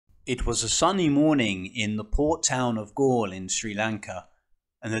It was a sunny morning in the port town of Galle in Sri Lanka,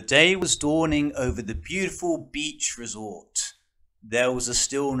 and the day was dawning over the beautiful beach resort. There was a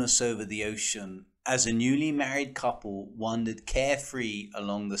stillness over the ocean as a newly married couple wandered carefree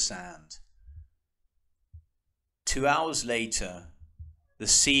along the sand. 2 hours later, the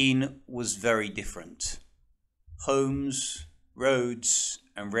scene was very different. Homes, roads,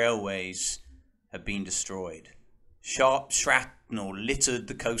 and railways had been destroyed. Sharp shrapnel littered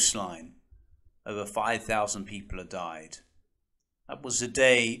the coastline. Over 5,000 people had died. That was the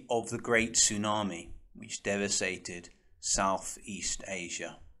day of the Great Tsunami, which devastated Southeast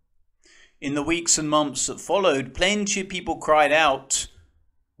Asia. In the weeks and months that followed, plenty of people cried out,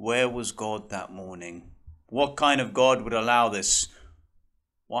 "Where was God that morning? What kind of God would allow this?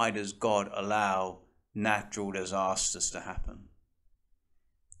 Why does God allow natural disasters to happen?"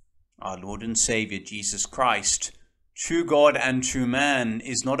 Our Lord and Saviour Jesus Christ, true God and true man,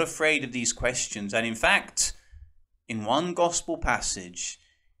 is not afraid of these questions, and in fact, in one gospel passage,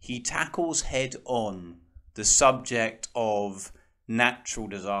 he tackles head on the subject of natural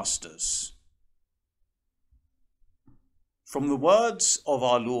disasters. From the words of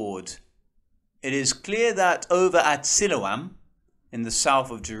our Lord, it is clear that over at Siloam, in the south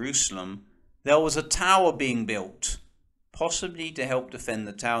of Jerusalem, there was a tower being built, possibly to help defend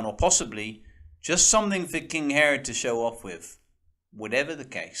the town, or possibly just something for King Herod to show off with. Whatever the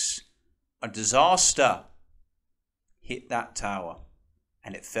case, a disaster hit that tower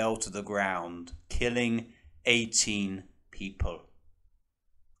and it fell to the ground, killing 18 people.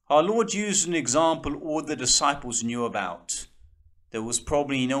 Our Lord used an example all the disciples knew about. There was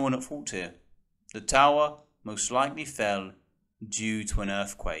probably no one at fault here. The tower most likely fell due to an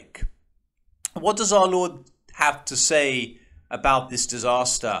earthquake. What does our Lord have to say about this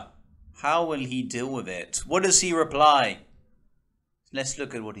disaster? How will he deal with it? What does he reply? Let's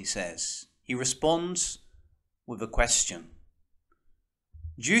look at what he says. He responds with a question.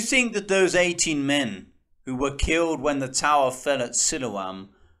 Do you think that those 18 men who were killed when the tower fell at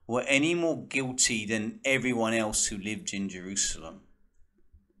Siloam were any more guilty than everyone else who lived in Jerusalem?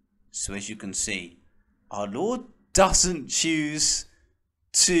 So as you can see, our Lord doesn't choose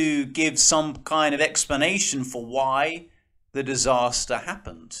to give some kind of explanation for why the disaster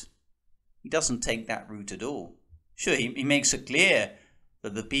happened. He doesn't take that route at all. Sure, he makes it clear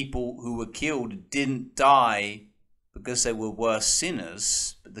that the people who were killed didn't die because they were worse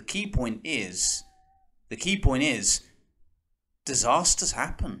sinners. But the key point is, disasters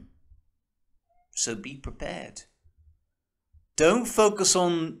happen. So be prepared. Don't focus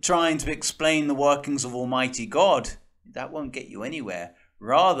on trying to explain the workings of Almighty God. That won't get you anywhere.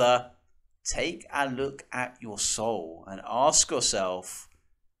 Rather, take a look at your soul and ask yourself,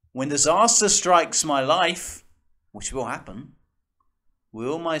 when disaster strikes my life, which will happen,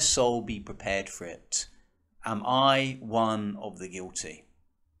 will my soul be prepared for it? Am I one of the guilty?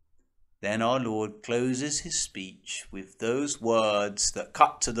 Then our Lord closes his speech with those words that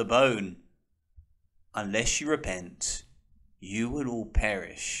cut to the bone. Unless you repent, you will all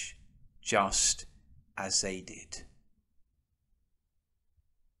perish just as they did.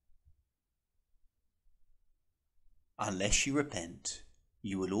 Unless you repent,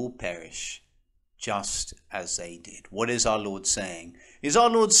 you will all perish just as they did. What is our Lord saying? Is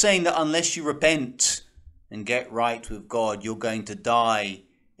our Lord saying that unless you repent and get right with God, you're going to die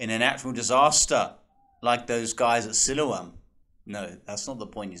in a natural disaster like those guys at Siloam? No, that's not the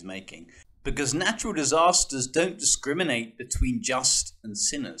point he's making. Because natural disasters don't discriminate between just and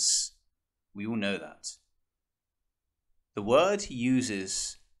sinners. We all know that. The word he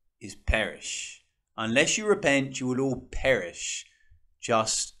uses is perish. Unless you repent, you will all perish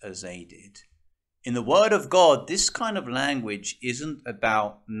just as they did. In the word of God, this kind of language isn't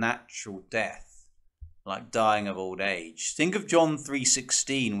about natural death, like dying of old age. Think of John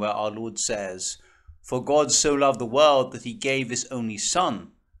 3:16, where our Lord says, "For God so loved the world that he gave his only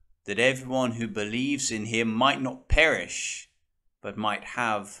Son, that everyone who believes in him might not perish, but might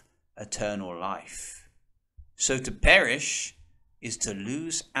have eternal life." So to perish is to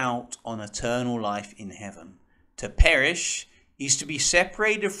lose out on eternal life in heaven. To perish is to be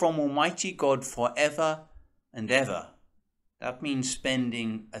separated from Almighty God forever and ever. That means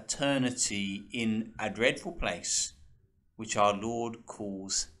spending eternity in a dreadful place, which our Lord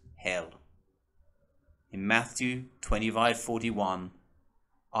calls hell. In Matthew 25:41,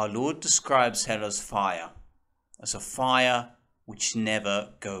 our Lord describes hell as fire, as a fire which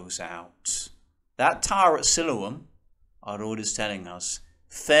never goes out. That tower at Siloam, our Lord is telling us,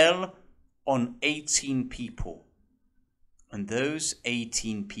 fell on 18 people. And those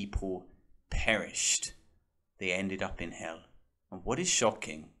 18 people perished. They ended up in hell. And what is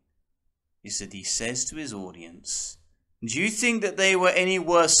shocking is that he says to his audience, do you think that they were any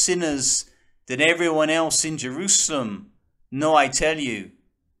worse sinners than everyone else in Jerusalem? No, I tell you,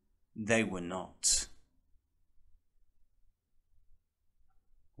 they were not.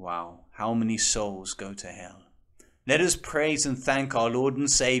 Wow, how many souls go to hell? Let us praise and thank our Lord and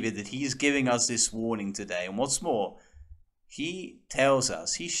Saviour that he is giving us this warning today. And what's more, he tells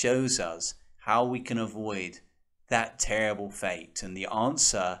us, he shows us how we can avoid that terrible fate. And the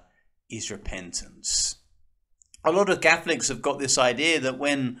answer is repentance. A lot of Catholics have got this idea that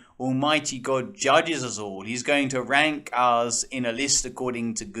when Almighty God judges us all, he's going to rank us in a list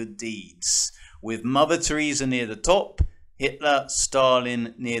according to good deeds, with Mother Teresa near the top, Hitler,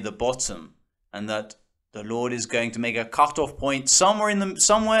 Stalin near the bottom, and that the Lord is going to make a cut-off point somewhere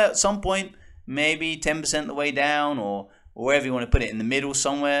at some point, maybe 10% the way down, or wherever you want to put it, in the middle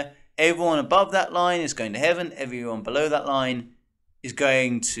somewhere. Everyone above that line is going to heaven, everyone below that line is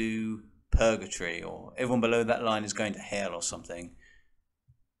going to purgatory, or everyone below that line is going to hell or something.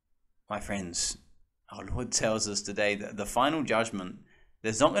 My friends, our Lord tells us today that the final judgment,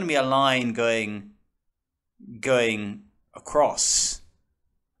 there's not going to be a line going across.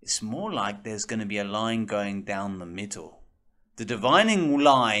 It's more like there's going to be a line going down the middle. The dividing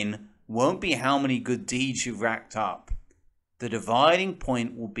line won't be how many good deeds you've racked up. The dividing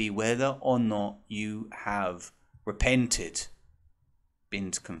point will be whether or not you have repented,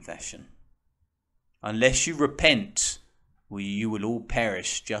 been to confession. Unless you repent, you will all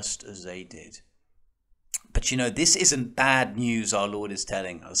perish just as they did. But you know, this isn't bad news our Lord is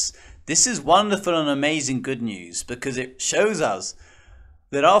telling us. This is wonderful and amazing good news, because it shows us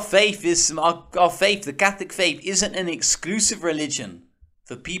that our faith, the Catholic faith, isn't an exclusive religion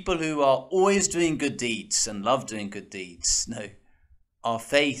for people who are always doing good deeds and love doing good deeds. No, our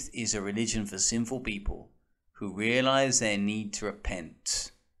faith is a religion for sinful people who realize their need to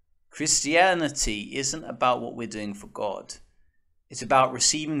repent. Christianity isn't about what we're doing for God. It's about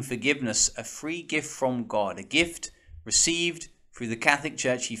receiving forgiveness, a free gift from God, a gift received through the Catholic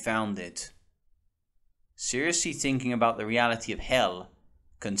Church he founded. Seriously thinking about the reality of hell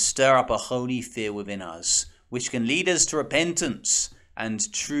can stir up a holy fear within us, which can lead us to repentance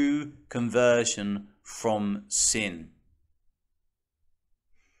and true conversion from sin.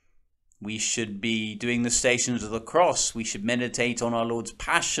 We should be doing the Stations of the Cross. We should meditate on our Lord's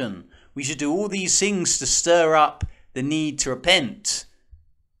Passion. We should do all these things to stir up the need to repent.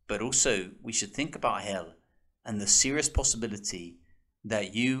 But also, we should think about hell and the serious possibility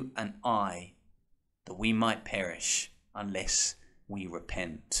that you and I, that we might perish unless we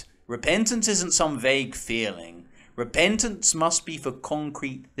repent. Repentance isn't some vague feeling. Repentance must be for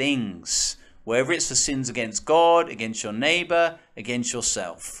concrete things, whether it's for sins against God, against your neighbour, against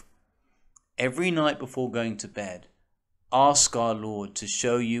yourself. Every night before going to bed, ask our Lord to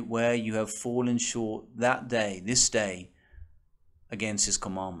show you where you have fallen short that day, this day, against his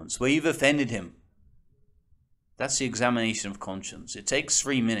commandments, where you've offended him. That's the examination of conscience. It takes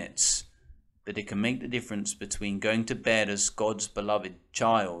 3 minutes, but it can make the difference between going to bed as God's beloved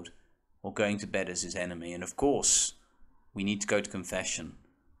child or going to bed as his enemy. And of course, we need to go to confession,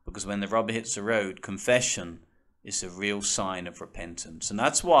 because when the rubber hits the road, confession is a real sign of repentance. And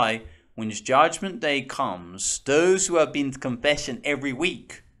that's why when Judgment Day comes, those who have been to confession every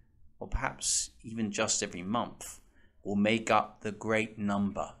week, or perhaps even just every month, will make up the great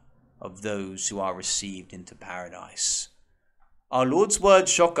number of those who are received into paradise. Our Lord's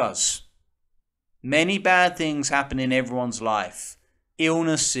words shock us. Many bad things happen in everyone's life.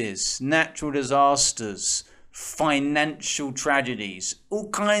 Illnesses, natural disasters, financial tragedies, all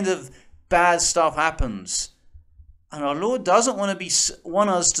kinds of bad stuff happens. And our Lord doesn't want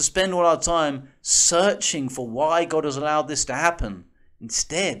us to spend all our time searching for why God has allowed this to happen.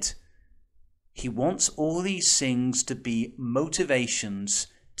 Instead, he wants all these things to be motivations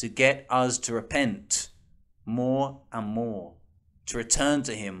to get us to repent more and more, to return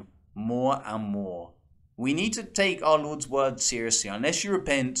to him more and more. We need to take our Lord's word seriously. Unless you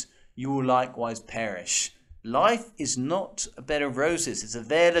repent, you will likewise perish. Life is not a bed of roses. It's a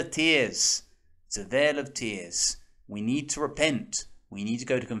vale of tears. It's a vale of tears. We need to repent. We need to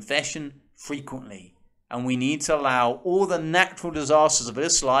go to confession frequently. And we need to allow all the natural disasters of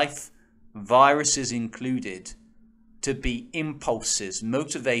this life, viruses included, to be impulses,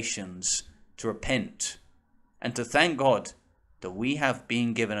 motivations to repent. And to thank God that we have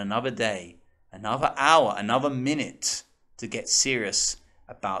been given another day, another hour, another minute to get serious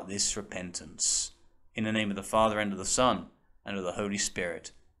about this repentance. In the name of the Father, and of the Son, and of the Holy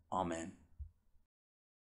Spirit. Amen.